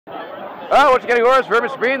Once again, yours, Vermin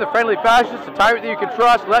Supreme, the friendly fascist, the tyrant that you can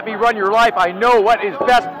trust. Let me run your life. I know what is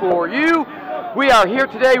best for you. We are here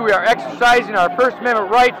today. We are exercising our First Amendment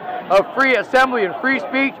rights of free assembly and free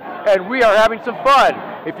speech, and we are having some fun.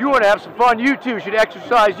 If you want to have some fun, you too should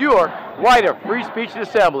exercise your right of free speech and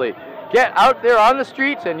assembly. Get out there on the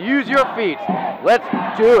streets and use your feet. Let's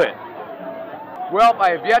do it. Well,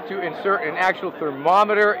 I have yet to insert an actual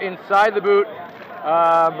thermometer inside the boot.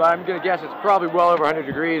 I'm going to guess it's probably well over 100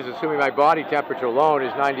 degrees, assuming my body temperature alone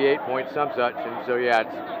is 98 point some such, and so yeah,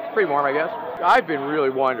 it's pretty warm, I guess. I've been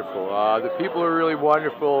really wonderful. The people are really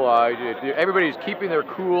wonderful. Everybody's keeping their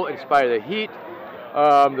cool in spite of the heat.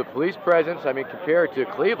 The police presence, I mean, compared to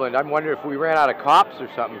Cleveland, I'm wondering if we ran out of cops or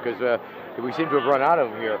something, because we seem to have run out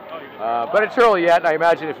of them here. But it's early yet, and I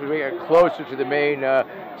imagine if we get closer to the main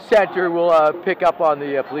center, we'll pick up on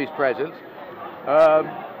the police presence.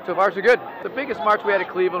 So far, so good. The biggest march we had at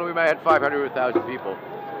Cleveland, we might have had 500 or 1,000 people.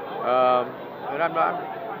 And I'm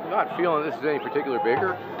not feeling this is any particular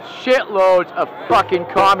bigger. Shitloads of fucking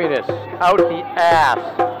communists out the ass.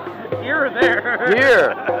 Here or there?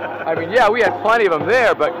 Here. I mean, yeah, we had plenty of them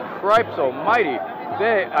there, but cripes almighty.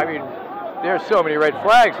 There's so many red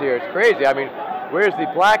flags here. It's crazy. I mean, where's the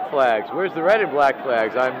black flags? Where's the red and black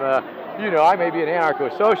flags? I may be an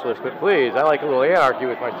anarcho-socialist, but please, I like a little anarchy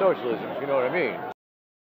with my socialism, if you know what I mean.